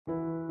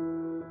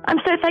I'm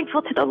so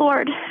thankful to the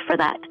Lord for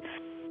that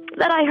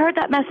I heard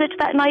that message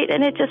that night,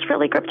 and it just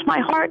really gripped my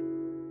heart.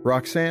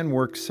 Roxanne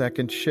worked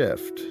second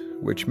shift,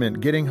 which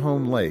meant getting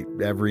home late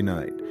every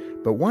night.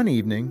 But one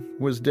evening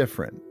was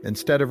different.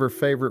 Instead of her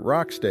favorite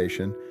rock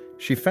station,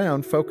 she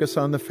found Focus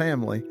on the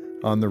Family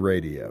on the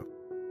radio.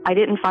 I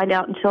didn't find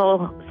out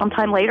until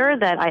sometime later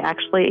that I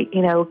actually,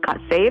 got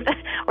saved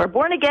or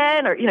born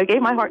again or,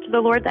 gave my heart to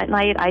the Lord that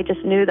night. I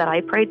just knew that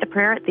I prayed the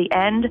prayer at the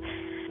end.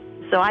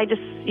 So I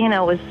just,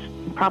 was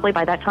probably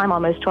by that time,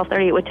 almost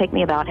 12:30, it would take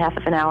me about half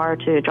of an hour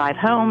to drive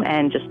home,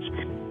 and just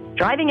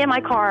driving in my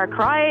car,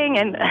 crying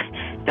and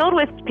filled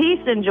with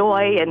peace and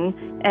joy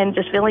and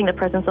just feeling the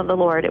presence of the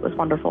Lord. It was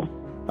wonderful.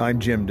 I'm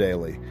Jim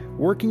Daly.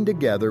 Working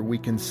together, we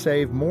can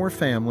save more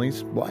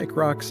families like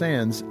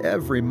Roxanne's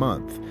every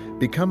month.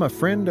 Become a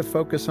friend of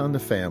Focus on the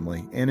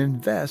Family and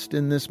invest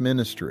in this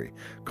ministry.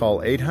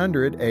 Call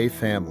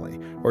 800-A-FAMILY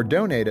or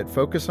donate at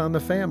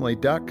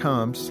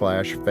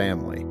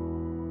focusonthefamily.com/family.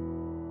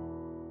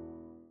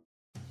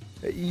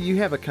 You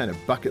have a kind of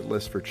bucket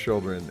list for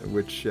children,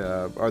 which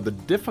are the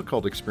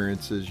difficult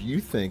experiences you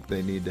think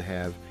they need to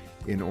have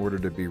in order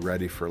to be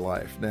ready for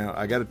life. Now,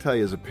 I got to tell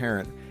you, as a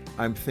parent,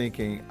 I'm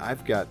thinking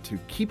I've got to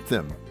keep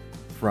them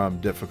from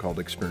difficult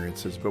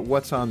experiences, but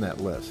what's on that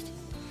list?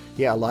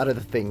 Yeah, a lot of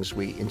the things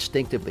we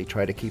instinctively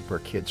try to keep our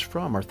kids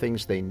from are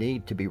things they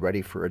need to be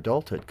ready for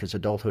adulthood, because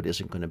adulthood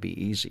isn't going to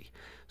be easy.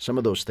 Some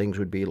of those things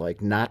would be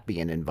like not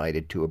being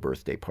invited to a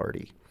birthday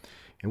party.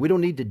 And we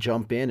don't need to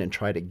jump in and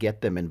try to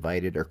get them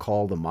invited or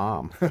call the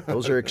mom.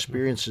 Those are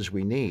experiences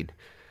we need.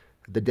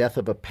 The death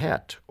of a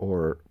pet,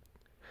 or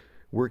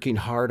working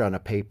hard on a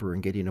paper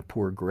and getting a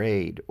poor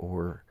grade,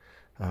 or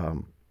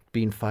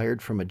being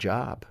fired from a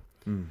job.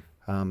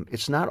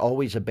 It's not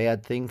always a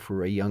bad thing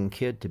for a young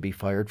kid to be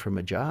fired from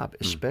a job,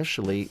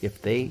 especially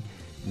if they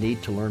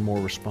need to learn more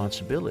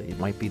responsibility. It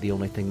might be the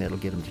only thing that'll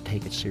get them to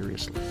take it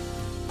seriously.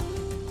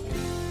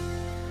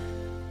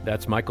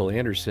 That's Michael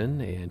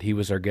Anderson, and he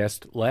was our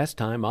guest last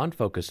time on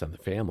Focus on the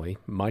Family.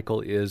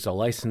 Michael is a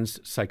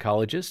licensed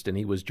psychologist, and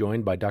he was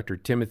joined by Dr.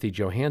 Timothy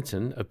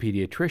Johansson, a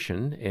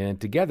pediatrician, and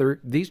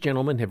together, these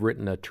gentlemen have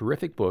written a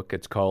terrific book.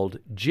 It's called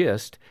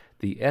GIST,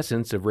 The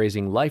Essence of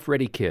Raising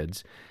Life-Ready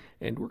Kids,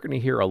 and we're going to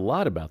hear a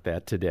lot about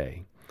that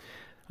today.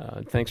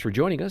 Thanks for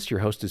joining us. Your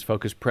host is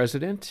Focus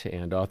President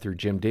and author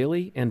Jim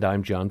Daly, and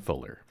I'm John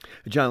Fuller.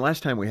 John,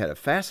 last time we had a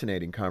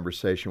fascinating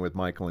conversation with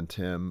Michael and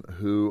Tim,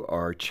 who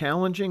are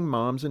challenging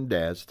moms and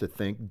dads to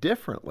think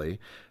differently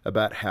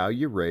about how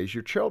you raise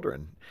your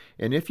children.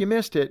 And if you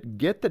missed it,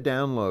 get the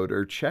download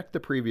or check the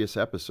previous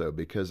episode,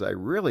 because I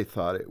really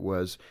thought it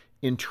was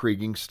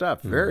intriguing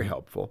stuff, very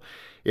helpful.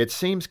 It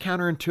seems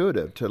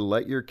counterintuitive to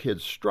let your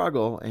kids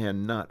struggle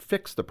and not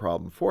fix the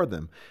problem for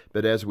them.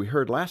 But as we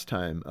heard last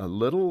time, a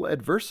little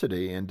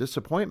adversity and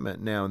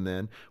disappointment now and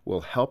then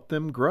will help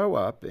them grow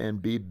up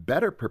and be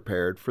better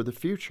prepared for the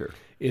future.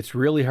 It's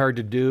really hard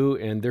to do,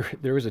 and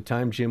there was a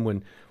time, Jim,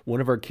 when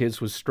one of our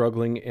kids was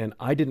struggling, and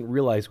I didn't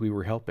realize we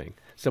were helping.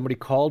 Somebody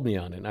called me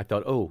on it, and I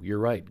thought, oh, you're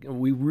right.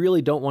 We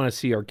really don't want to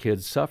see our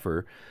kids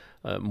suffer.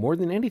 More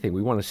than anything,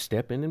 we want to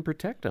step in and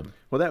protect them.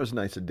 Well, that was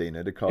nice of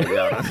Dina to call you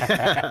out on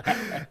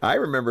that. I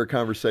remember a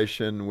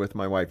conversation with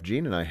my wife,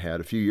 Jean, and I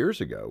had a few years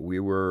ago. We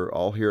were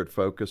all here at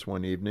Focus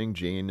one evening,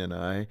 Jean and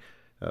I,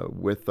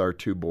 with our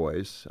two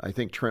boys. I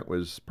think Trent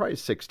was probably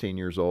 16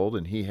 years old,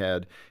 and he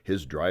had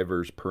his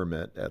driver's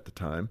permit at the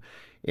time.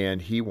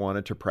 And he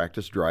wanted to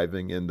practice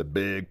driving in the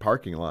big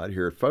parking lot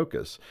here at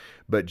Focus.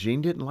 But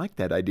Jean didn't like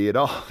that idea at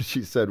all.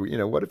 She said,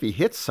 what if he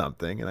hits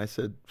something? And I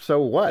said,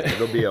 so what?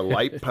 It'll be a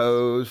light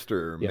post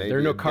or maybe there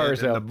are no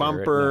cars out the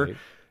bumper. There at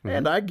night.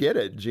 And I get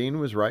it. Jean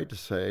was right to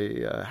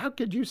say, how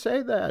could you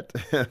say that?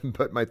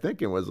 But my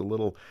thinking was a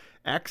little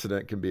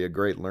accident can be a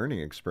great learning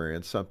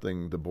experience,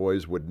 something the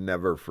boys would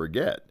never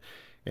forget.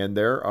 And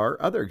there are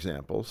other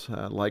examples,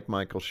 like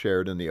Michael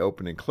shared in the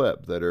opening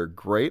clip, that are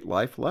great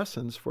life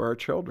lessons for our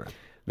children.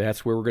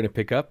 That's where we're going to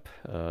pick up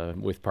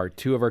with part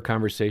 2 of our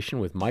conversation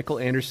with Michael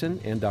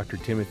Anderson and Dr.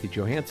 Timothy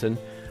Johansson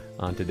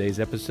on today's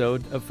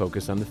episode of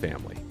Focus on the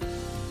Family.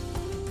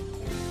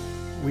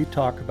 We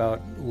talk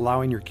about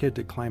allowing your kid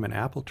to climb an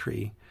apple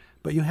tree,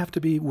 but you have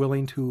to be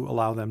willing to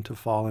allow them to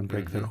fall and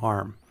break their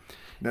arm.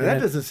 Now,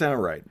 that doesn't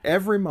sound right.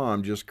 Every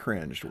mom just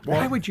cringed.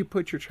 Why would you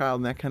put your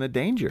child in that kind of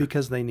danger?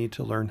 Because they need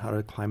to learn how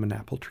to climb an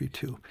apple tree,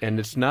 too. And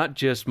it's not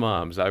just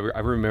moms. I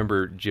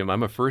remember, Jim,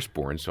 I'm a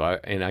firstborn, so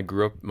I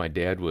grew up, my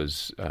dad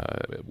was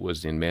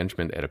in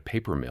management at a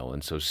paper mill,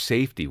 and so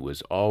safety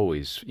was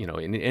always,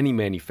 in any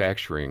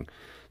manufacturing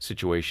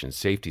situation,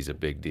 safety's a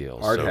big deal.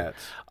 Hard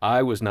hats.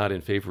 I was not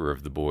in favor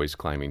of the boys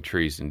climbing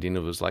trees, and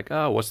Dina was like,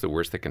 oh, what's the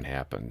worst that can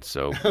happen?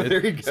 So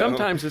there you go.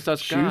 Sometimes it's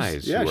us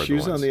guys. Yeah, who are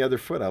shoes the on the other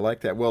foot. I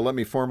like that. Well, let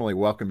me formally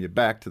welcome you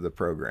back to the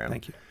program.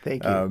 Thank you.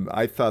 Thank you.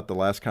 I thought the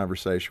last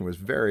conversation was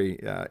very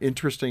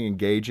interesting,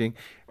 engaging.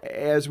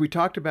 As we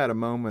talked about a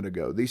moment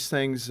ago, these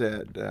things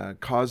that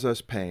cause us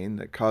pain,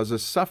 that cause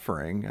us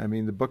suffering, I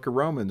mean, the book of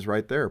Romans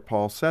right there,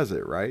 Paul says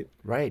it, right?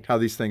 Right. How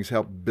these things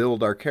help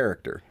build our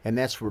character. And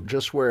that's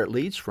just where it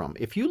leads from.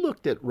 If you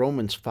looked at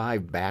Romans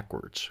 5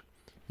 backwards,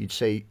 You'd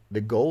say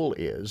the goal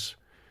is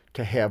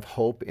to have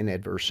hope in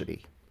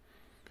adversity.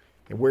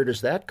 And where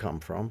does that come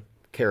from?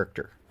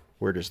 Character.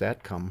 Where does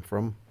that come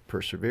from?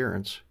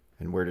 Perseverance.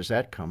 And where does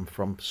that come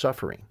from?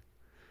 Suffering.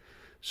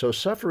 So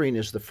suffering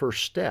is the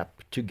first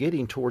step to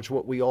getting towards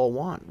what we all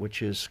want,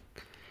 which is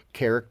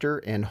character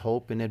and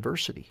hope in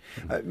adversity.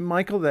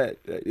 Michael, that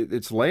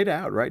it's laid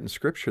out right in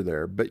Scripture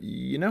there, but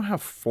you know how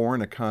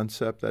foreign a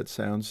concept that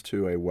sounds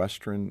to a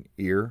Western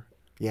ear,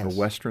 Yes. a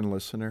Western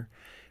listener?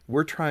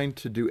 We're trying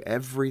to do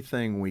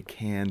everything we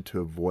can to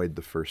avoid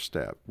the first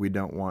step. We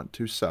don't want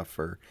to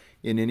suffer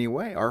in any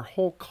way. Our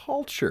whole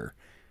culture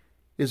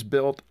is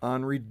built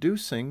on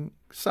reducing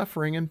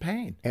suffering and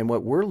pain. And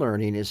what we're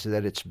learning is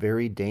that it's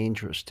very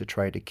dangerous to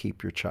try to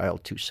keep your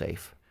child too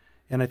safe.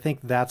 And I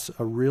think that's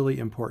a really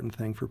important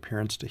thing for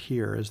parents to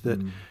hear, is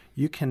that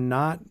you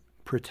cannot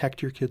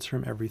protect your kids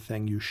from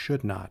everything. You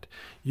should not.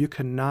 You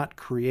cannot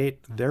create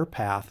their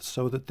path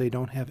so that they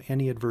don't have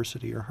any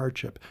adversity or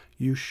hardship.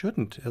 You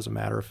shouldn't, as a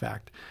matter of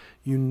fact.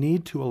 You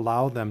need to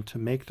allow them to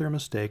make their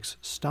mistakes,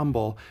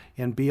 stumble,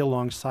 and be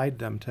alongside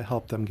them to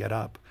help them get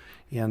up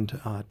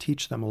and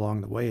teach them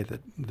along the way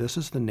that this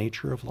is the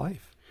nature of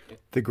life.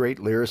 The great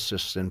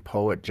lyricist and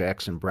poet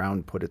Jackson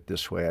Browne put it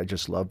this way. I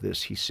just love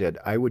this. He said,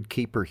 "I would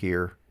keep her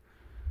here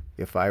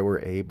if I were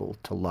able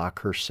to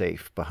lock her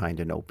safe behind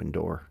an open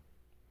door."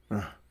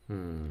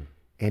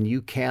 And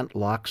you can't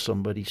lock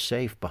somebody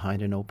safe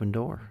behind an open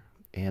door.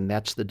 And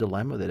that's the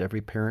dilemma that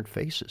every parent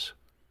faces.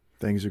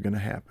 Things are going to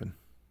happen,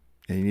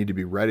 and you need to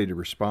be ready to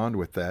respond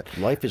with that.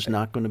 Life is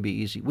not going to be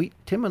easy.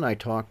 Tim and I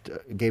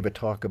gave a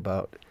talk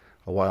about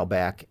a while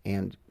back,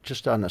 and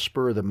just on the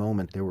spur of the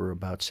moment, there were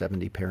about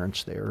 70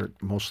 parents there,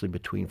 mostly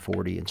between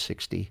 40 and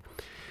 60.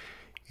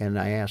 And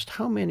I asked,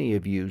 how many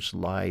of you's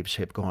lives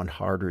have gone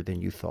harder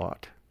than you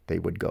thought they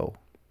would go?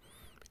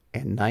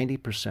 And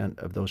 90%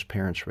 of those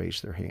parents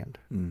raised their hand.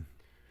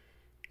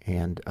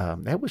 And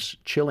that was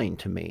chilling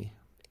to me.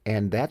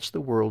 And that's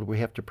the world we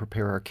have to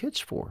prepare our kids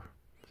for.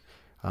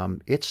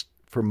 It's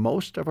for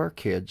most of our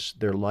kids,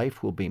 their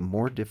life will be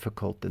more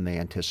difficult than they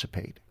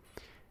anticipate.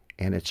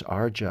 And it's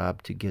our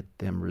job to get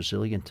them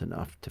resilient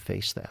enough to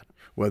face that.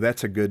 Well,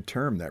 that's a good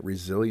term, that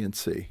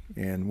resiliency.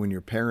 And when you're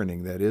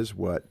parenting, that is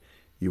what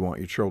you want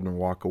your children to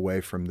walk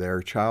away from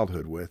their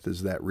childhood with,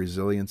 is that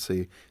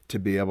resiliency to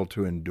be able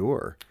to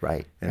endure.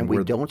 Right. And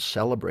we don't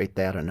celebrate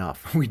that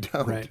enough. We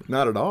don't. Right.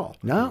 Not at all.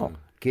 No.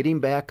 Getting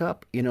back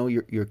up,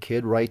 your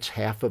kid writes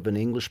half of an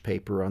English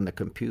paper on the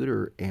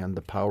computer and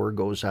the power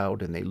goes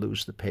out and they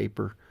lose the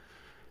paper.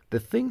 The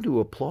thing to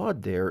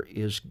applaud there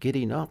is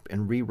getting up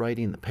and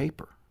rewriting the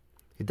paper.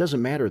 It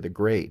doesn't matter the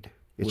grade.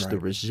 It's the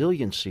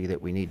resiliency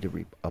that we need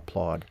to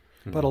applaud.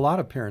 But a lot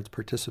of parents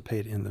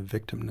participate in the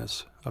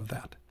victimness of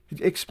that.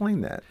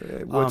 Explain that.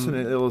 What's an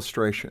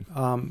illustration?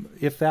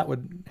 If that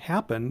would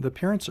happen, the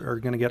parents are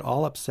going to get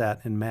all upset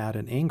and mad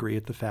and angry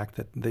at the fact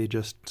that they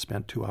just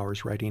spent 2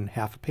 hours writing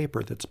half a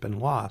paper that's been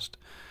lost.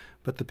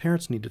 But the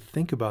parents need to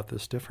think about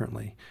this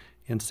differently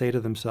and say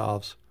to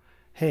themselves,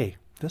 hey,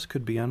 this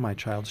could be on my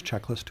child's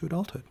checklist to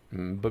adulthood.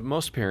 But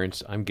most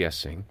parents, I'm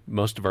guessing,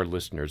 most of our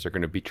listeners are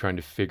going to be trying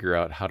to figure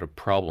out how to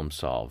problem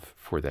solve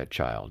for that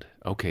child.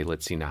 Okay,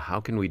 let's see now, how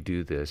can we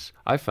do this?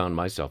 I found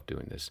myself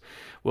doing this.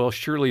 Well,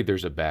 surely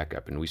there's a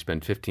backup, and we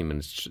spend 15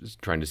 minutes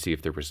trying to see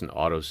if there was an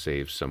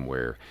autosave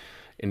somewhere.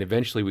 And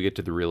eventually we get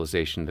to the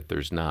realization that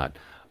there's not.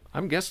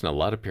 I'm guessing a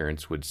lot of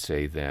parents would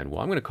say then,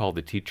 well, I'm going to call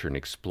the teacher and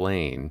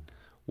explain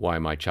why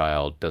my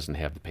child doesn't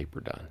have the paper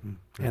done.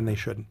 And they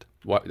shouldn't.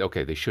 Why?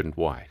 Okay, they shouldn't.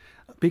 Why?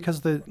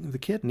 Because the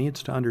kid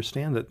needs to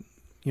understand that,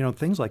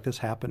 things like this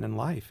happen in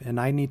life,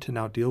 and I need to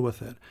now deal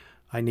with it.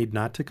 I need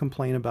not to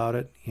complain about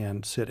it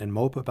and sit and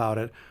mope about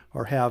it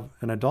or have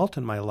an adult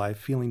in my life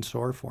feeling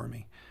sore for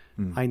me.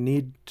 I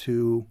need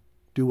to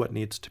do what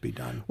needs to be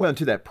done. Well, and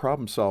to that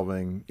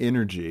problem-solving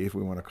energy, if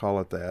we want to call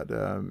it that.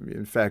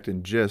 In fact,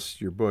 in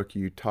Just, your book,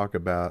 you talk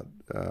about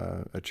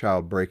a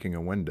child breaking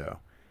a window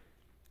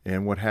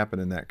and what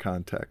happened in that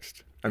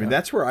context. I mean,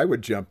 that's where I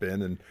would jump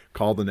in and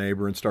call the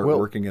neighbor and start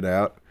working it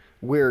out.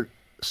 Where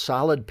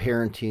solid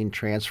parenting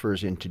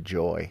transfers into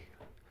joy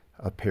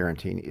of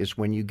parenting is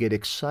when you get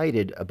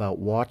excited about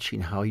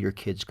watching how your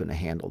kid's going to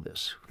handle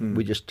this.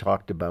 We just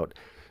talked about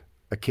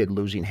a kid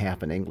losing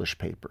half an English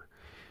paper.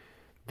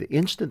 The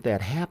instant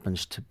that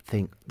happens, to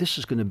think, this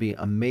is going to be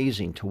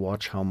amazing to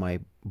watch how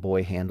my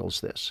boy handles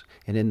this.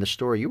 And in the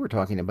story you were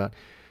talking about,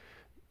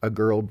 a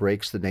girl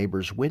breaks the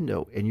neighbor's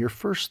window, and your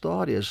first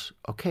thought is,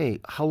 okay,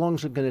 how long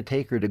is it going to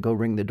take her to go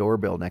ring the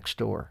doorbell next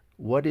door?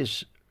 What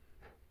is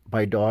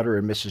my daughter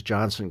and Mrs.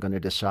 Johnson going to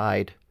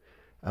decide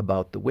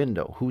about the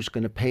window? Who's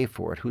going to pay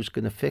for it? Who's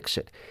going to fix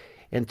it?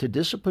 And to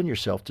discipline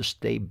yourself to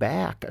stay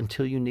back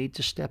until you need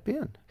to step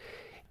in.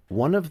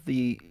 One of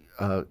the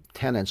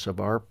tenets of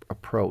our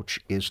approach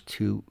is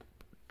to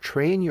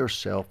train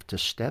yourself to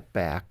step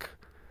back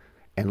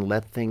and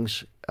let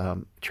things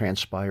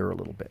transpire a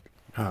little bit.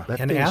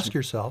 And ask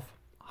yourself,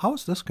 how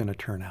is this going to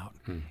turn out?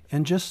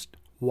 And just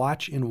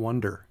watch in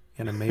wonder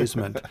in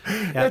amazement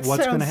at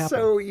what's going to happen.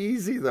 So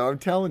easy, though. I'm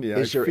telling you.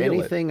 Is there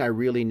anything I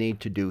really need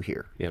to do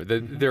here? Yeah,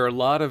 there are a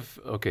lot of,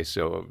 okay,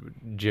 so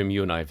Jim,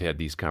 you and I have had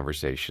these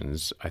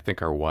conversations. I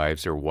think our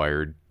wives are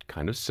wired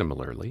kind of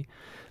similarly.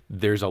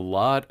 There's a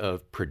lot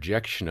of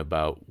projection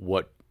about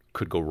what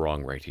could go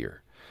wrong right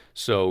here.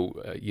 So,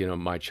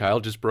 my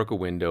child just broke a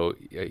window.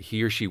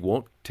 He or she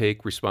won't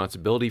take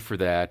responsibility for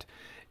that.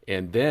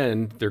 And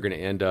then they're going to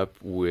end up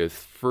with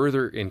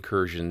further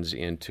incursions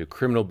into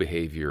criminal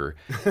behavior.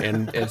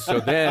 And so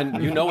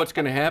then you know what's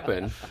going to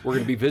happen. We're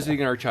going to be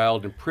visiting our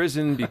child in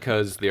prison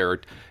because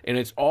and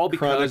it's all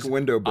because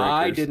window breakers.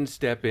 I didn't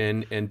step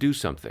in and do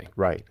something.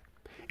 Right.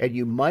 And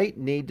you might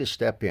need to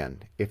step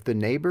in. If the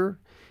neighbor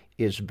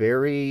is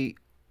very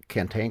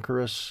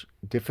cantankerous,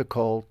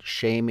 difficult,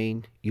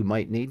 shaming, you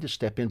might need to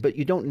step in, but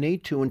you don't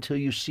need to until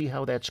you see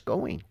how that's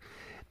going.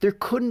 There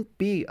couldn't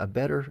be a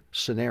better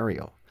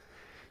scenario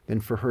than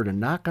for her to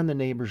knock on the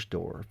neighbor's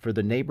door, for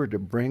the neighbor to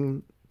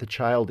bring the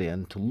child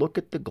in, to look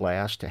at the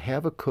glass, to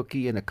have a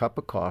cookie and a cup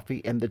of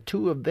coffee, and the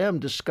two of them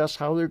discuss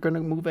how they're going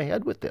to move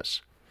ahead with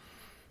this.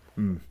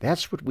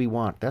 That's what we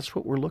want. That's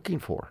what we're looking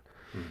for.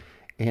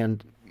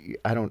 And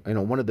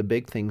one of the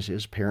big things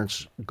is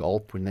parents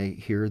gulp when they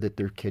hear that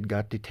their kid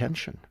got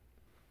detention.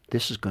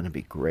 This is going to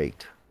be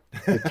great.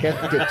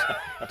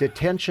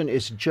 Detention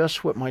is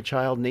just what my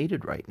child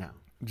needed right now.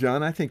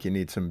 John, I think you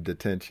need some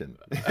detention.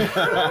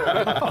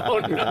 Oh,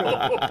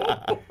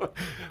 no.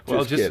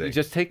 Well,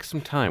 just take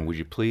some time, would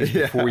you please,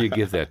 before you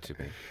give that to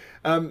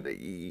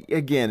me?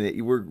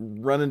 Again, we're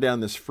running down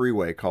this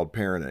freeway called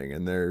parenting,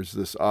 and there's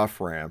this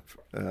off-ramp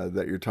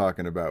that you're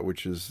talking about,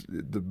 which is,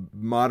 the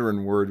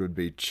modern word would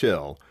be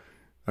chill.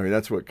 I mean,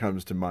 that's what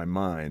comes to my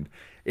mind.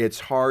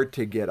 It's hard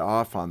to get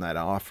off on that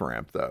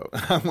off-ramp, though.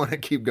 I want to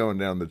keep going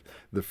down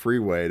the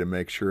freeway to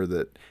make sure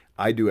that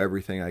I do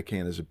everything I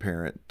can as a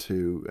parent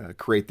to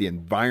create the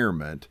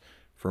environment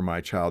for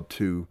my child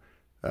to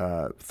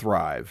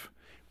thrive.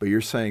 But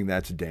you're saying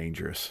that's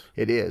dangerous.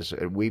 It is.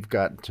 We've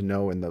gotten to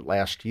know in the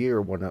last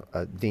year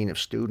a dean of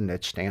student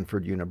at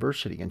Stanford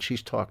University, and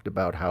she's talked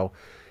about how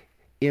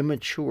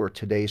immature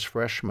today's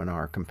freshmen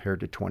are compared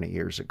to 20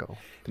 years ago.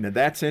 Now,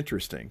 that's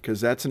interesting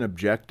because that's an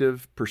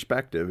objective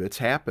perspective. It's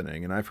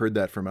happening, and I've heard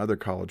that from other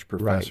college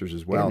professors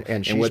as well.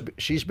 And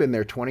she's been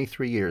there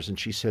 23 years, and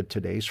she said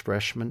today's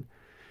freshmen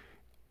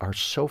are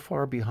so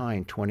far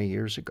behind 20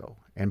 years ago.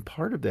 And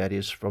part of that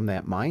is from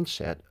that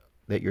mindset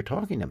that you're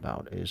talking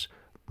about is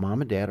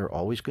mom and dad are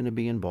always going to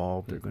be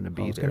involved. They're going to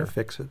be there. Going to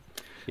fix it.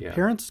 Yeah.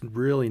 Parents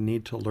really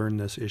need to learn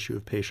this issue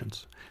of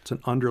patience. It's an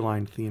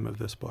underlying theme of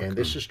this book. And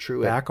this is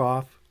true. Back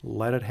off,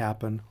 let it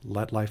happen,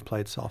 let life play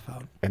itself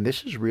out. And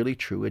this is really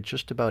true at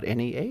just about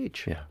any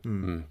age. Yeah.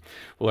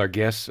 Well, our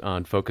guests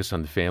on Focus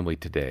on the Family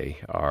today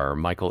are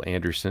Michael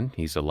Anderson.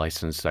 He's a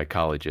licensed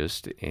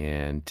psychologist,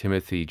 and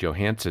Timothy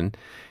Johansson.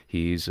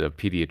 He's a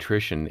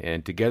pediatrician.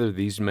 And together,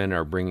 these men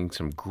are bringing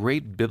some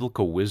great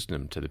biblical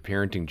wisdom to the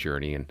parenting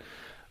journey and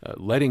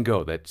letting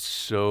go. That's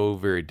so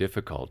very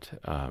difficult.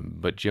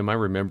 But Jim, I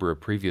remember a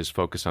previous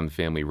Focus on the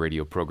Family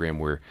radio program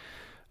where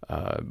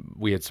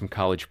we had some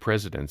college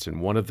presidents,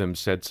 and one of them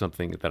said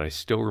something that I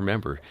still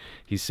remember.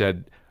 He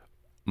said,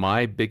 one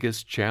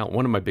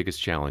of my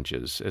biggest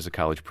challenges as a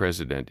college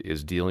president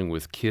is dealing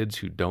with kids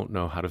who don't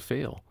know how to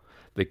fail.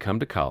 They come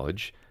to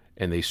college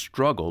and they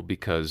struggle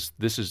because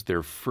this is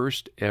their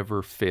first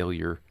ever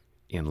failure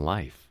in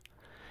life.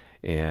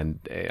 And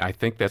I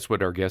think that's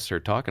what our guests are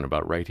talking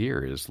about right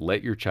here is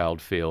let your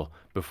child fail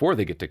before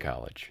they get to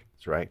college.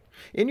 That's right.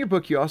 In your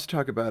book, you also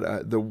talk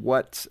about the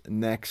what's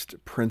next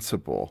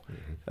principle.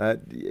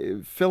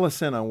 Fill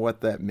us in on what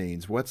that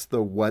means. What's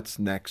the what's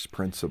next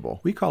principle?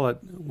 We call it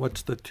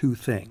what's the two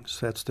things.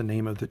 That's the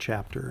name of the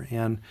chapter.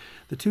 And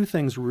the two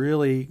things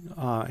really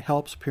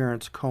helps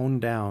parents cone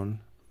down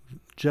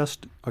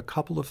just a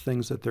couple of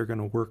things that they're going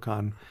to work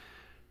on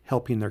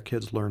helping their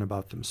kids learn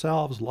about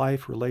themselves,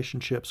 life,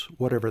 relationships,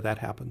 whatever that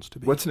happens to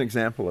be. What's an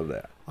example of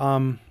that?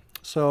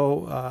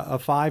 So a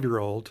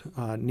 5-year-old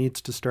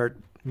needs to start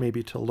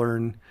maybe to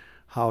learn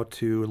how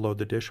to load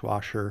the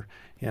dishwasher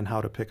and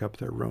how to pick up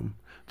their room.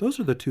 Those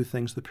are the two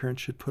things the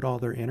parents should put all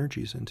their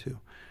energies into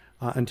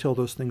until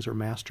those things are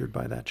mastered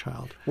by that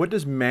child. What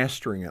does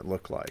mastering it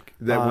look like?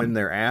 That when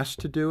they're asked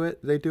to do it,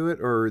 they do it,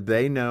 or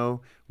they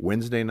know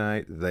Wednesday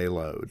night they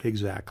load?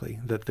 Exactly.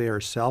 That they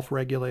are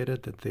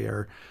self-regulated, that they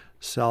are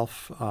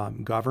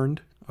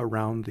self-governed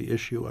around the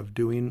issue of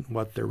doing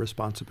what their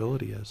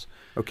responsibility is.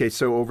 Okay,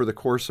 so over the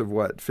course of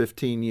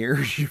 15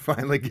 years, you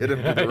finally get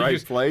them to the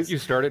right place? You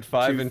start at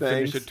 5 and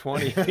finish at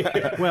 20.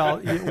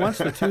 Well, once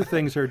the two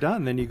things are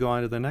done, then you go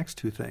on to the next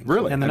two things.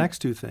 Really? And the next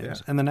two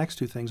things, and the next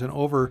two things. And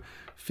over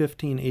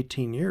 15,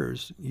 18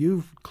 years,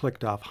 you've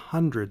clicked off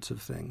hundreds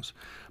of things,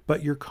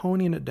 but you're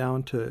coning it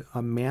down to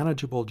a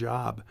manageable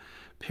job.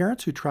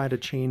 Parents who try to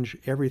change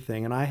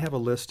everything, and I have a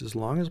list as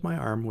long as my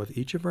arm with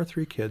each of our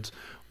 3 kids,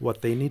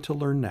 what they need to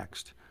learn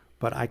next.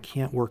 But I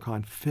can't work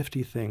on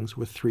 50 things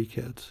with 3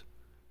 kids.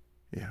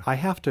 Yeah. I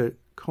have to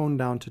cone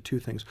down to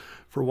 2 things.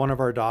 For one of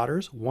our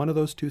daughters, one of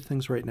those 2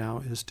 things right now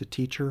is to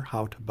teach her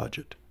how to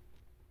budget.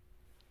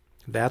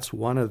 That's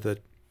one of the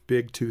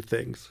big two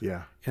things.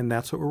 Yeah. And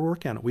that's what we're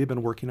working on. We've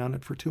been working on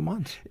it for 2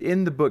 months.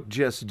 In the book,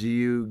 Jess, do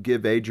you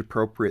give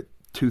age-appropriate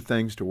 2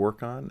 things to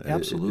work on?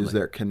 Absolutely. Is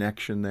there a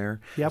connection there?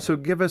 Yep. So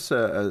give us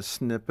a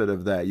snippet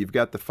of that. You've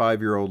got the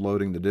 5-year-old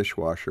loading the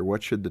dishwasher.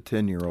 What should the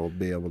 10-year-old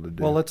be able to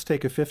do? Well, let's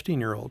take a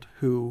 15-year-old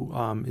who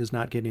is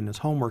not getting his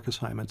homework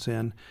assignments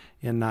in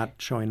and not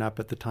showing up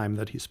at the time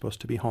that he's supposed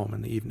to be home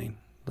in the evening,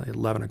 the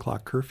 11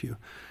 o'clock curfew.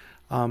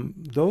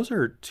 Those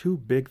are 2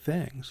 big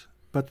things,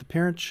 but the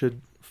parents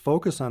should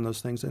focus on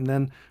those things and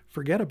then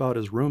forget about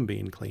his room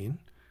being clean.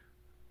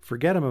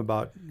 Forget him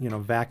about,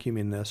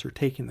 vacuuming this or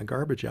taking the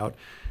garbage out.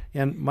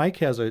 And Mike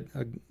has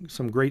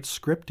some great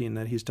scripting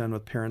that he's done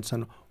with parents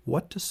on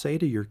what to say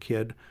to your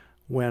kid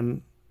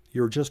when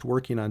you're just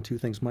working on 2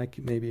 things. Mike,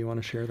 maybe you want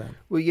to share that.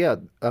 Well, yeah.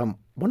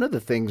 One of the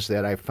things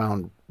that I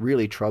found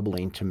really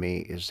troubling to me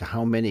is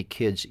how many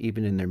kids,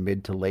 even in their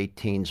mid to late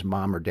teens,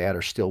 mom or dad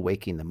are still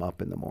waking them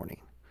up in the morning.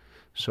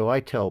 So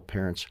I tell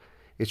parents,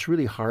 it's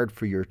really hard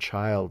for your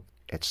child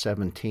at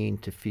 17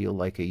 to feel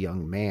like a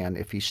young man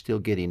if he's still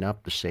getting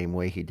up the same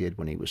way he did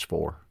when he was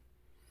 4.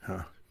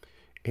 Huh.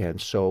 And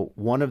so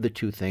one of the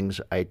 2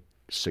 things I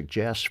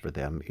suggest for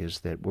them is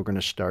that we're going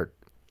to start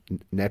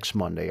next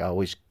Monday. I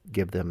always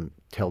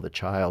tell the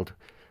child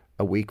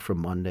a week from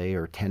Monday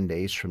or 10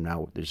 days from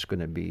now, there's going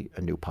to be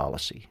a new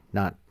policy,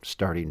 not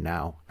starting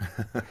now.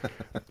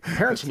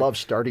 Parents love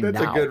starting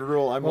That's now. a good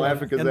rule. I'm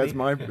laughing because that's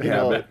my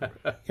habit.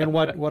 And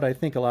what I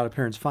think a lot of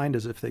parents find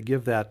is if they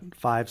give that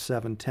 5,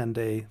 7,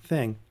 10-day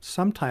thing,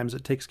 sometimes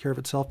it takes care of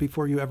itself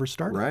before you ever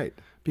start. Right.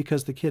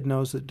 Because the kid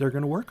knows that they're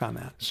going to work on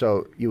that.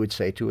 So you would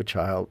say to a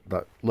child,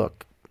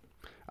 look,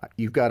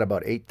 you've got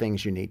about 8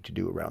 things you need to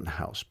do around the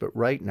house, but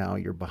right now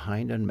you're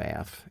behind on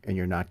math and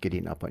you're not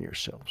getting up on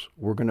yourselves.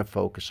 We're going to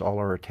focus all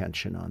our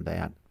attention on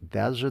that.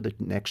 Those are the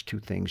next 2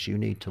 things you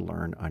need to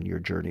learn on your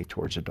journey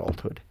towards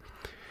adulthood.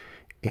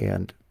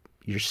 And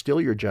you're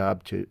still your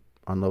job to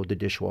unload the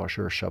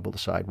dishwasher or shovel the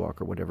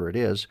sidewalk or whatever it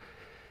is,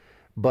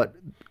 but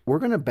we're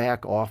going to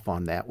back off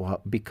on that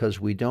because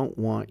we don't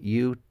want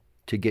you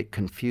to get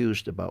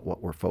confused about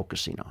what we're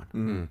focusing on.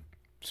 Mm.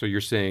 So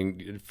you're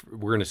saying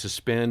we're going to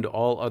suspend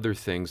all other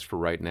things for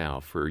right now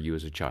for you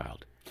as a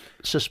child?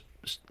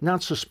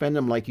 Not suspend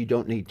them like you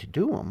don't need to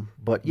do them,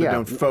 but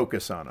don't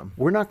focus on them.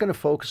 We're not going to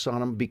focus on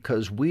them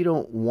because we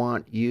don't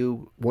want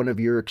one of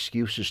your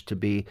excuses to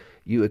be,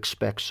 you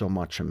expect so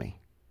much of me.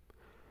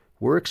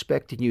 We're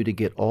expecting you to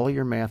get all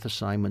your math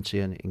assignments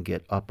in and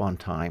get up on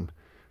time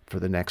for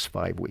the next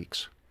 5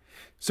 weeks.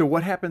 So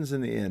what happens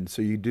in the end?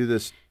 So you do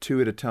this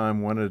 2 at a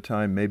time, 1 at a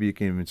time. Maybe you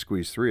can even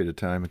squeeze 3 at a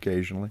time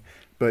occasionally.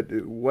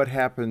 But what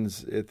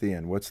happens at the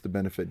end? What's the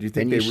benefit? Do you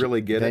think they really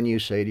get it? Then you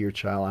say to your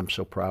child, I'm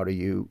so proud of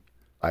you.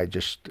 I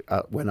just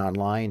went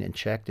online and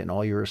checked, and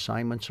all your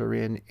assignments are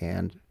in,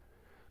 and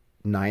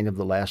 9 of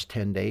the last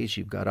 10 days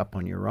you've got up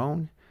on your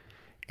own.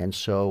 And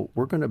so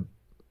we're going to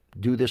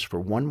do this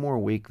for 1 more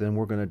week, then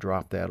we're going to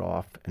drop that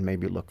off and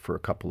maybe look for a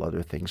couple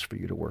other things for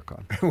you to work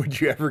on. Would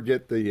you ever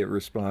get the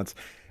response,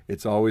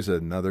 it's always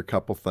another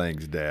couple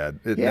things, Dad.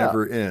 It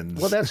never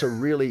ends. Well, that's a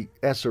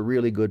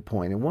really good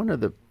point.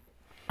 And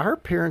our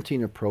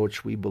parenting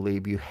approach, we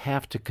believe you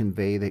have to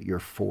convey that you're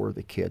for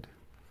the kid.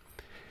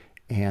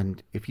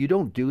 And if you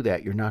don't do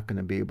that, you're not going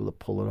to be able to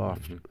pull it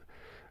off. Mm-hmm.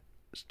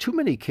 Too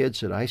many kids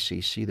that I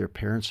see their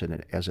parents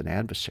as an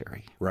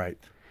adversary. Right.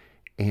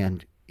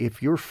 And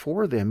if you're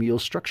for them, you'll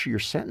structure your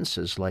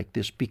sentences like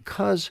this: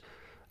 because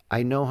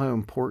I know how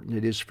important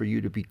it is for you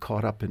to be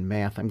caught up in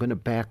math, I'm going to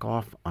back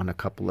off on a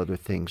couple other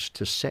things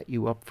to set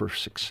you up for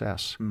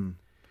success. Mm.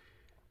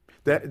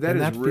 That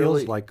really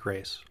feels like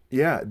grace.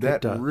 Yeah,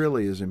 that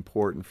really is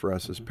important for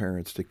us as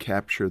parents to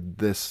capture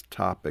this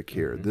topic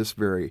here, this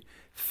very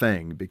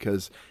thing,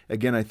 because,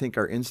 again, I think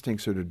our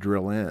instincts are to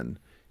drill in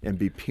and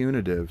be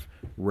punitive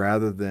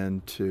rather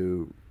than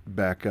to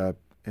back up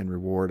and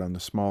reward on the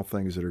small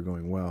things that are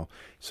going well,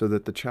 so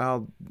that the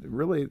child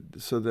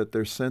so that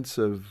their sense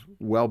of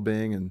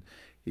well-being and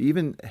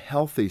even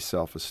healthy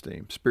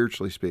self-esteem,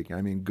 spiritually speaking,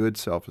 I mean good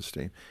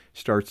self-esteem,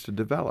 starts to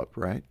develop,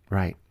 right?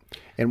 Right.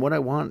 And what I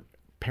want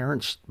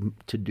parents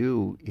to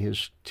do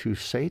is to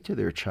say to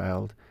their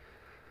child,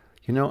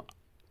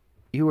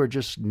 you are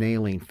just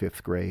nailing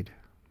 5th grade.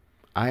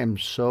 I am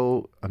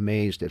so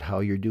amazed at how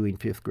you're doing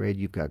 5th grade.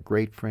 You've got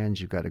great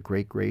friends. You've got a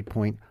great grade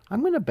point.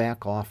 I'm going to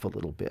back off a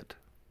little bit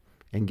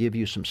and give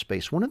you some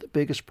space. One of the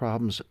biggest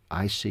problems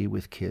I see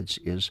with kids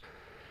is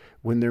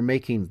when they're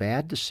making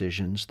bad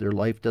decisions, their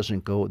life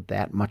doesn't go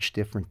that much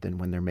different than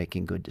when they're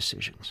making good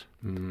decisions.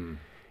 Mm.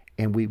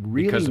 And we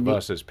really because of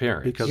us as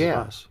parents. Because of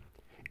us.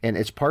 And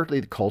it's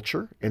partly the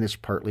culture and it's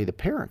partly the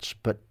parents.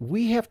 But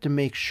we have to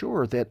make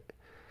sure that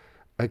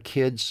a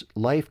kid's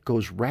life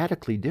goes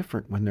radically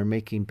different when they're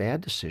making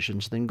bad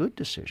decisions than good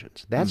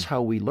decisions. That's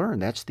how we learn.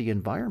 That's the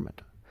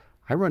environment.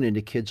 I run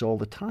into kids all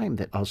the time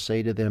that I'll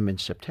say to them in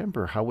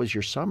September, how was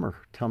your summer?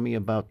 Tell me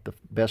about the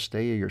best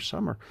day of your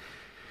summer.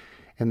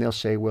 And they'll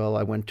say, well,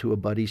 I went to a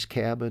buddy's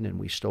cabin and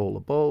we stole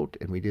a boat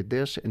and we did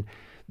this. And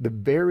the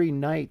very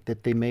night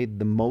that they made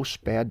the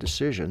most bad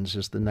decisions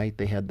is the night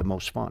they had the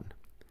most fun.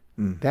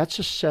 That's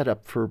a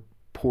setup for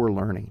poor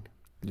learning.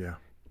 Yeah.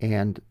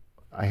 And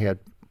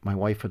my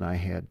wife and I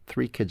had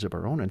 3 kids of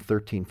our own and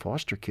 13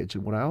 foster kids.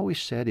 And what I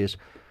always said is,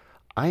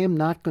 I am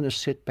not going to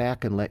sit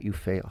back and let you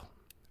fail.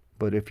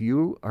 But if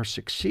you are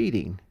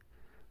succeeding,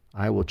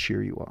 I will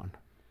cheer you on.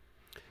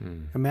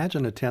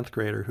 Imagine a 10th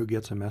grader who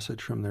gets a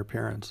message from their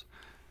parents.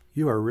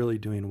 You are really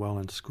doing well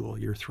in school.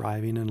 You're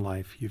thriving in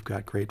life. You've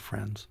got great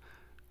friends.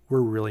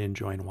 We're really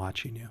enjoying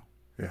watching you.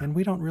 Yeah. And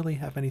we don't really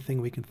have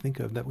anything we can think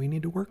of that we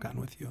need to work on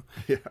with you.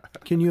 Yeah.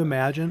 Can you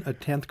imagine a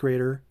 10th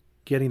grader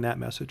getting that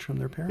message from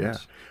their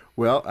parents? Yeah.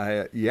 Well,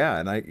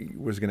 and I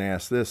was going to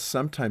ask this.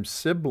 Sometimes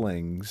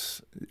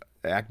siblings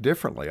act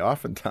differently,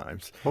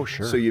 oftentimes. Oh,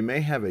 sure. So you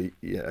may have a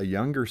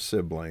younger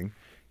sibling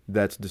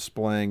that's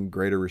displaying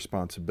greater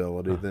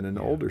responsibility than an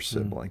older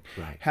sibling.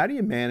 Right. How do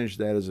you manage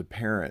that as a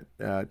parent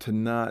to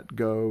not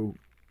go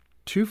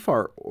too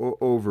far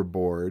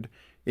overboard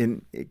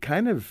in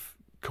kind of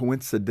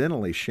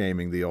coincidentally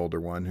shaming the older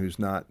one who's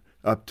not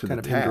up to Kind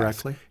the of task?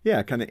 indirectly?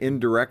 Yeah, kind of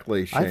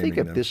indirectly shaming I think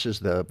if them. this is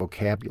the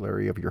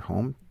vocabulary of your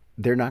home,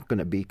 they're not going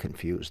to be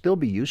confused. They'll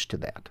be used to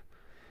that.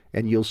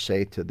 And you'll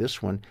say to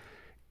this one,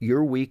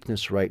 your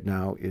weakness right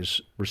now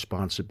is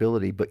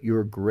responsibility, but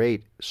you're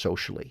great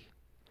socially.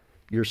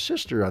 Your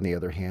sister, on the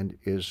other hand,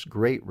 is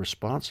great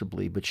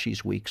responsibly, but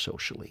she's weak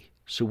socially.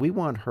 So we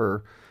want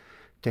her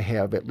to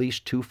have at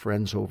least 2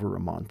 friends over a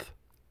month.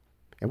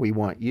 And we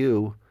want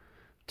you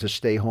to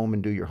stay home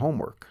and do your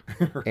homework.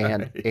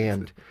 Right.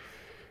 And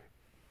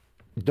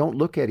don't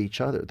look at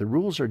each other. The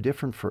rules are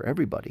different for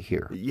everybody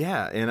here.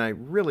 Yeah, and I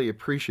really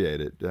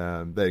appreciate it,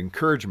 the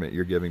encouragement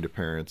you're giving to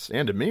parents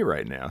and to me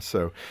right now.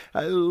 So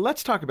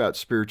let's talk about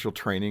spiritual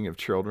training of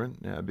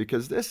children,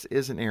 because this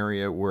is an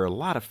area where a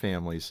lot of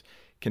families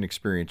can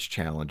experience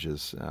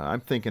challenges. I'm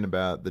thinking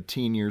about the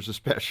teen years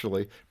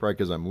especially, probably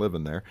because I'm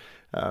living there,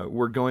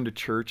 where going to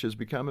church has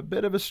become a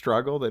bit of a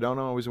struggle. They don't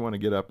always want to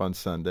get up on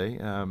Sunday.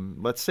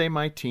 Let's say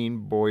my teen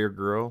boy or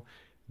girl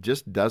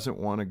just doesn't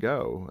want to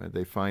go.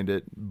 They find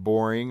it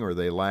boring or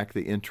they lack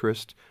the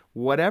interest,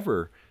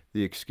 whatever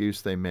the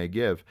excuse they may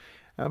give.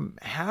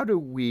 How do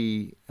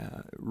we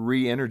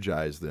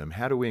re-energize them?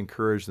 How do we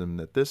encourage them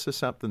that this is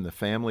something the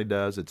family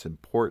does, it's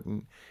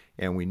important,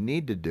 and we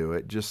need to do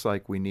it just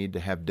like we need to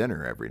have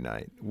dinner every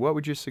night? What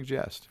would you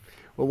suggest?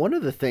 Well, one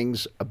of the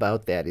things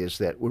about that is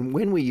that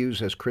when we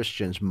use as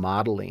Christians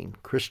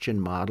Christian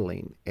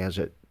modeling as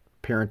a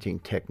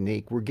parenting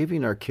technique, we're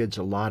giving our kids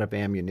a lot of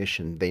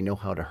ammunition. They know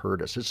how to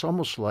hurt us. It's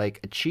almost like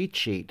a cheat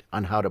sheet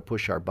on how to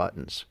push our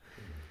buttons.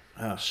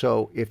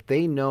 So if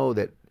they know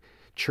that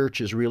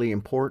church is really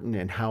important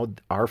and how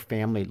our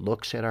family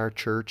looks at our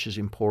church is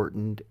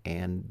important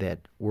and that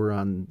we're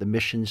on the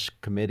missions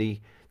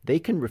committee, they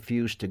can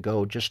refuse to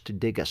go just to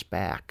dig us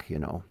back,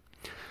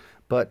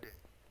 But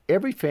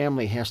every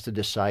family has to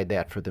decide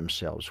that for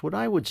themselves. What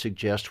I would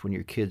suggest when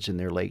your kid's in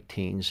their late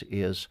teens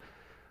is,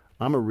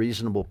 I'm a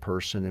reasonable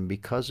person, and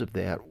because of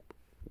that,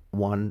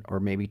 1 or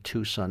maybe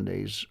 2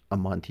 Sundays a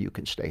month you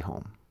can stay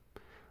home.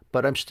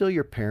 But I'm still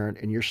your parent,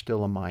 and you're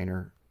still a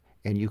minor,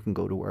 and you can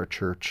go to our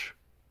church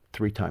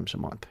 3 times a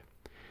month.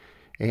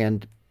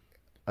 And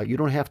you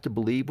don't have to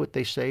believe what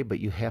they say, but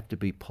you have to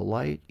be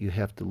polite, you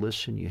have to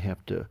listen, you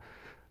have to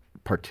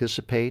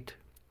participate.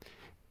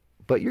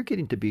 But you're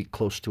getting to be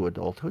close to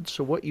adulthood,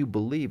 so what you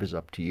believe is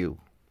up to you.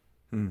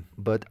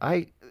 But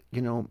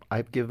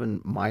I've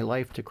given my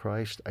life to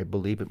Christ. I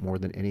believe it more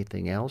than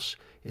anything else.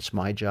 It's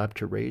my job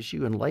to raise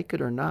you, and like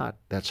it or not,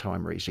 that's how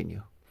I'm raising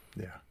you.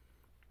 Yeah.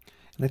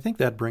 And I think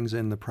that brings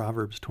in the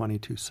Proverbs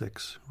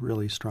 22:6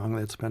 really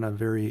strongly. It's been a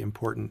very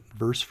important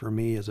verse for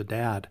me as a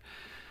dad.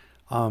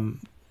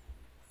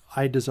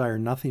 I desire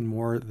nothing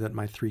more that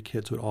my 3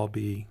 kids would all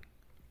be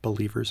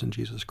believers in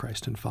Jesus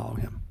Christ and follow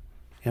him.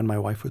 And my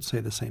wife would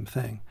say the same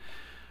thing.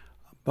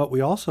 But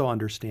we also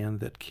understand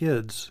that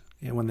kids,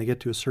 and when they get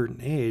to a certain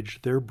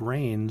age, their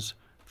brains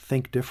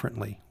think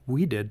differently.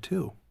 We did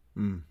too.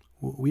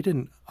 We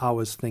didn't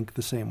always think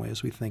the same way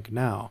as we think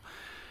now.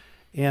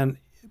 And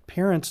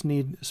parents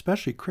need,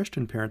 especially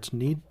Christian parents,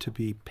 need to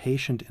be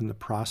patient in the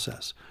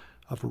process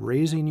of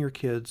raising your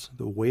kids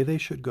the way they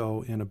should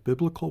go in a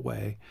biblical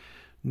way,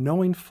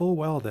 knowing full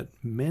well that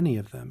many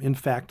of them, in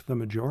fact, the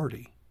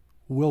majority,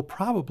 will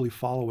probably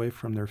fall away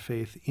from their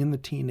faith in the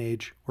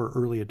teenage or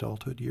early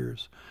adulthood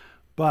years.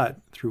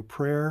 But through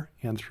prayer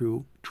and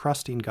through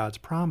trusting God's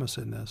promise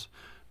in this,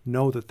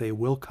 know that they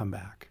will come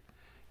back.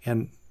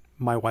 And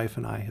my wife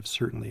and I have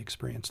certainly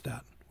experienced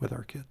that with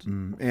our kids.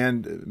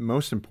 And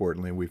most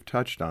importantly, we've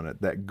touched on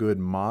it, that good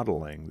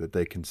modeling, that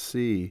they can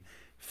see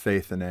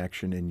faith in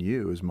action in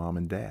you as mom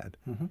and dad,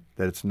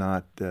 that it's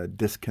not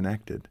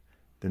disconnected.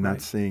 They're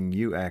not seeing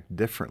you act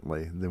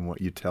differently than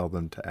what you tell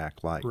them to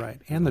act like. Right.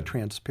 And the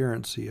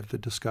transparency of the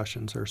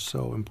discussions are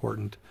so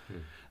important.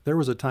 There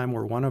was a time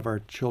where one of our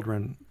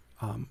children,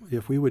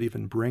 if we would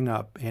even bring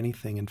up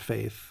anything in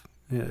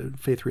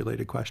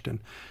faith-related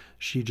question,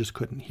 she just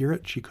couldn't hear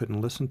it. She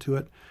couldn't listen to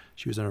it.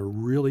 She was in a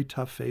really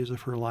tough phase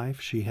of her life.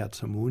 She had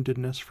some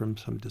woundedness from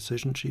some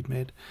decisions she'd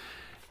made.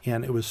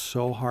 And it was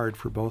so hard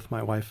for both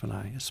my wife and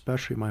I,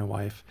 especially my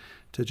wife,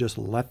 to just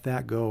let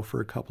that go for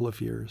a couple of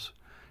years.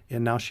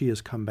 And now she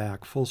has come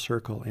back full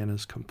circle and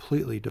is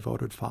completely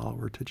devoted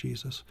follower to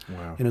Jesus.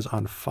 Wow. And is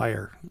on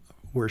fire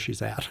where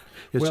she's at.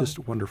 It's just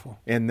wonderful.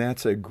 And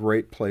that's a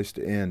great place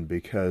to end,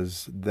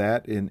 because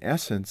that, in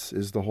essence,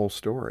 is the whole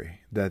story,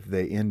 that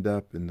they end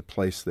up in the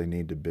place they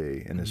need to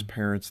be. And as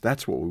parents,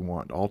 that's what we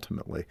want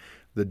ultimately.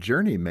 The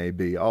journey may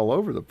be all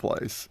over the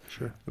place,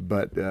 Sure.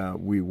 but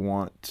we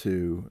want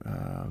to...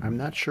 I'm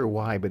not sure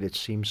why, but it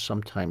seems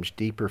sometimes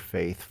deeper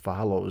faith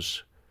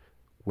follows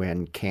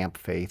when camp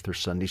faith or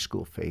Sunday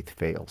school faith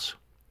fails.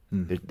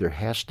 There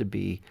has to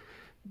be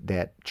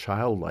that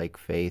childlike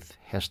faith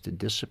has to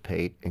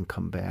dissipate and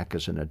come back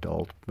as an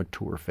adult,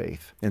 mature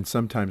faith. And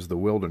sometimes the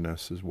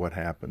wilderness is what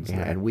happens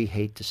there. And we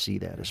hate to see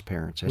that as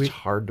parents. It's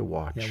hard to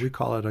watch. Yeah, we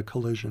call it a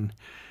collision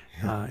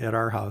at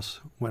our house,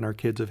 when our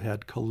kids have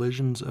had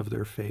collisions of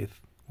their faith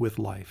with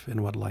life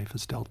and what life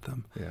has dealt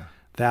them. Yeah.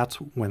 That's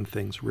when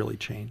things really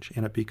change,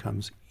 and it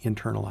becomes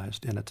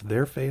internalized. And it's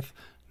their faith,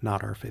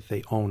 not our faith.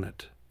 They own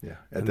it. Yeah.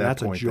 And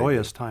that's a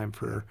joyous time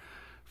for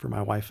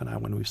my wife and I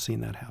when we've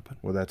seen that happen.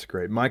 Well, that's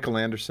great. Michael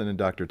Anderson and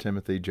Dr.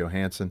 Timothy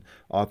Johansson,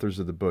 authors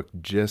of the book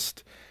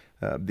Gist,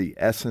 The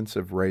Essence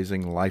of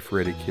Raising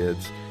Life-Ready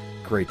Kids.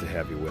 Great to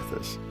have you with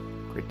us.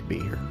 Great to be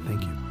here.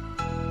 Thank you.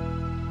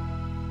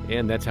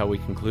 And that's how we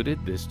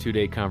concluded this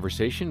 2-day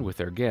conversation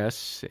with our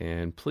guests.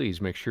 And please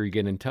make sure you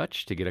get in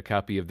touch to get a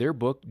copy of their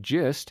book,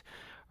 Gist.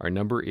 Our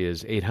number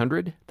is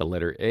 800, the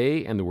letter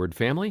A, and the word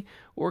family,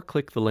 or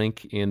click the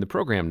link in the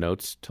program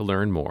notes to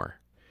learn more.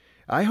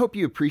 I hope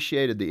you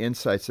appreciated the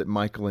insights that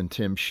Michael and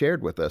Tim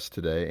shared with us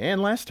today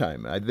and last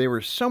time. There were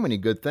so many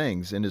good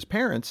things, and as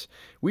parents,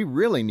 we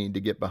really need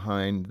to get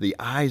behind the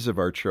eyes of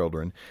our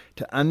children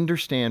to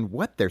understand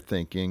what they're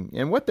thinking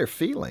and what they're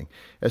feeling,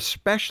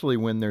 especially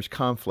when there's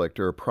conflict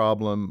or a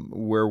problem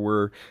where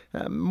we're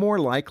more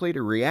likely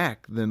to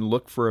react than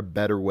look for a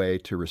better way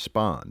to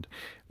respond.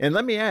 And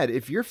let me add,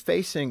 if you're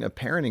facing a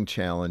parenting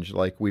challenge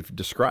like we've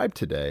described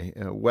today,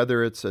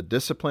 whether it's a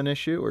discipline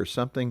issue or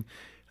something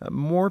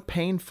more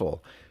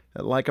painful,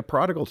 like a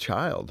prodigal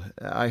child,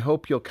 I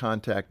hope you'll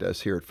contact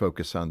us here at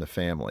Focus on the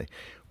Family.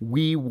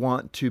 We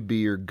want to be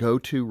your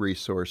go-to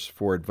resource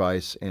for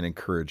advice and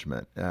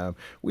encouragement.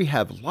 We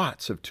have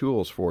lots of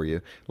tools for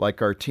you,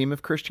 like our team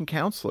of Christian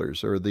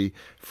counselors or the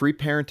free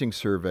parenting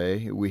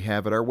survey we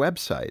have at our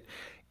website,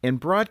 and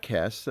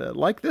broadcasts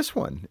like this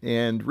one,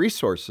 and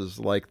resources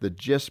like the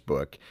Gist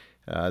book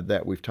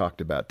that we've talked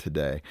about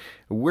today.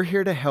 We're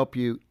here to help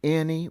you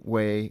any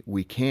way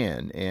we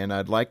can, and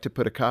I'd like to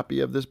put a copy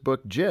of this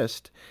book,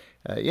 Gist,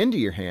 into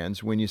your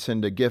hands when you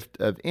send a gift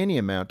of any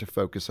amount to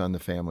Focus on the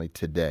Family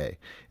today.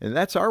 And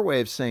that's our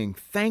way of saying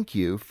thank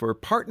you for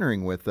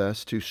partnering with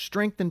us to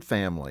strengthen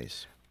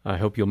families. I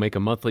hope you'll make a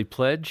monthly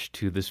pledge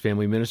to this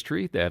family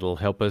ministry. That'll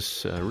help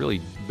us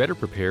really better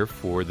prepare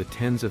for the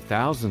tens of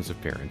thousands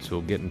of parents who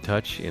will get in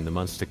touch in the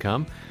months to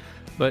come.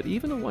 But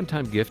even a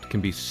one-time gift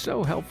can be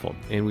so helpful,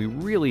 and we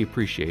really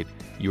appreciate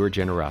your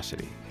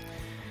generosity.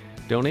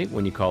 Donate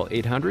when you call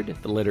 800,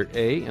 the letter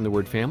A, and the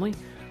word family,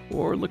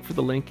 or look for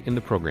the link in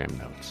the program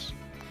notes.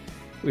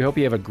 We hope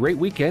you have a great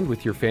weekend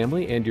with your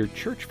family and your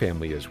church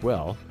family as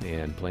well,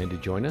 and plan to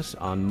join us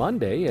on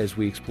Monday as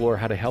we explore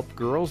how to help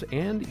girls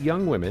and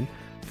young women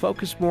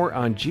focus more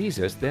on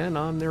Jesus than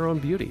on their own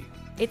beauty.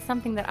 It's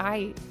something that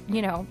I,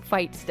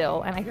 fight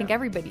still, and I think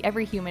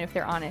every human, if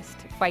they're honest,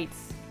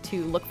 fights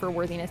to look for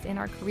worthiness in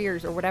our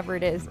careers or whatever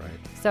it is. Right.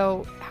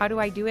 So how do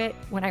I do it?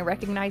 When I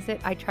recognize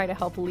it, I try to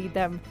help lead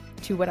them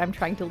to what I'm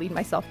trying to lead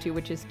myself to,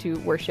 which is to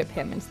worship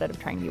Him instead of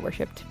trying to be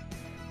worshipped.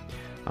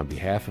 On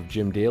behalf of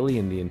Jim Daly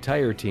and the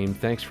entire team,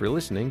 thanks for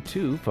listening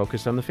to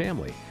Focus on the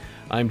Family.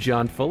 I'm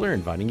John Fuller,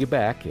 inviting you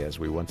back as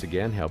we once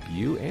again help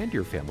you and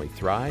your family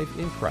thrive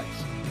in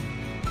Christ.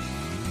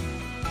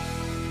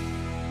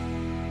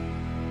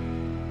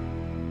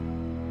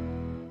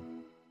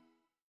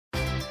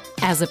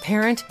 As a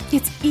parent,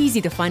 it's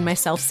easy to find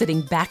myself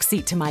sitting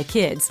backseat to my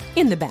kids,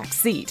 in the back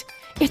seat.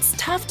 It's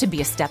tough to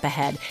be a step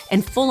ahead,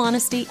 and full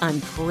honesty,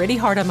 I'm pretty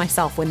hard on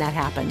myself when that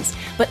happens.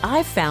 But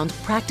I've found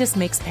Practice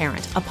Makes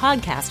Parent, a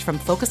podcast from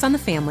Focus on the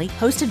Family,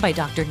 hosted by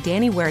Dr.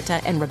 Danny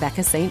Huerta and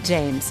Rebecca St.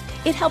 James.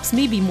 It helps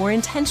me be more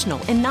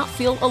intentional and not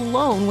feel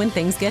alone when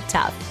things get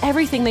tough.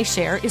 Everything they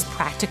share is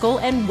practical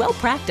and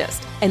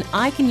well-practiced, and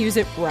I can use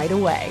it right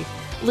away.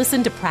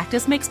 Listen to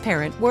Practice Makes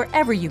Parent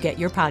wherever you get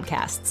your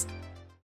podcasts.